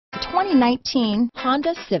2019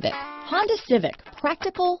 Honda Civic. Honda Civic,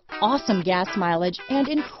 practical, awesome gas mileage, and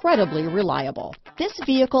incredibly reliable. This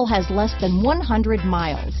vehicle has less than 100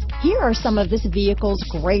 miles. Here are some of this vehicle's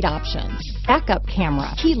great options: backup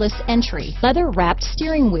camera, keyless entry, leather-wrapped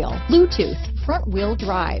steering wheel, Bluetooth, front-wheel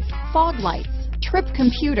drive, fog lights, trip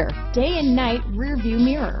computer, day and night rear view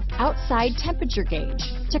mirror, outside temperature gauge,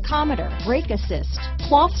 tachometer, brake assist,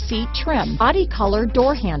 cloth seat trim, body color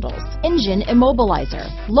door handles, engine immobilizer,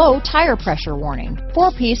 low tire pressure warning,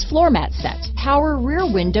 4-piece floor mat set, power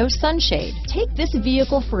rear window sunshade. Take this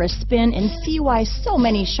vehicle for a spin and see why so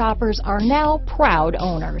many shoppers are now proud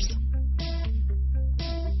owners.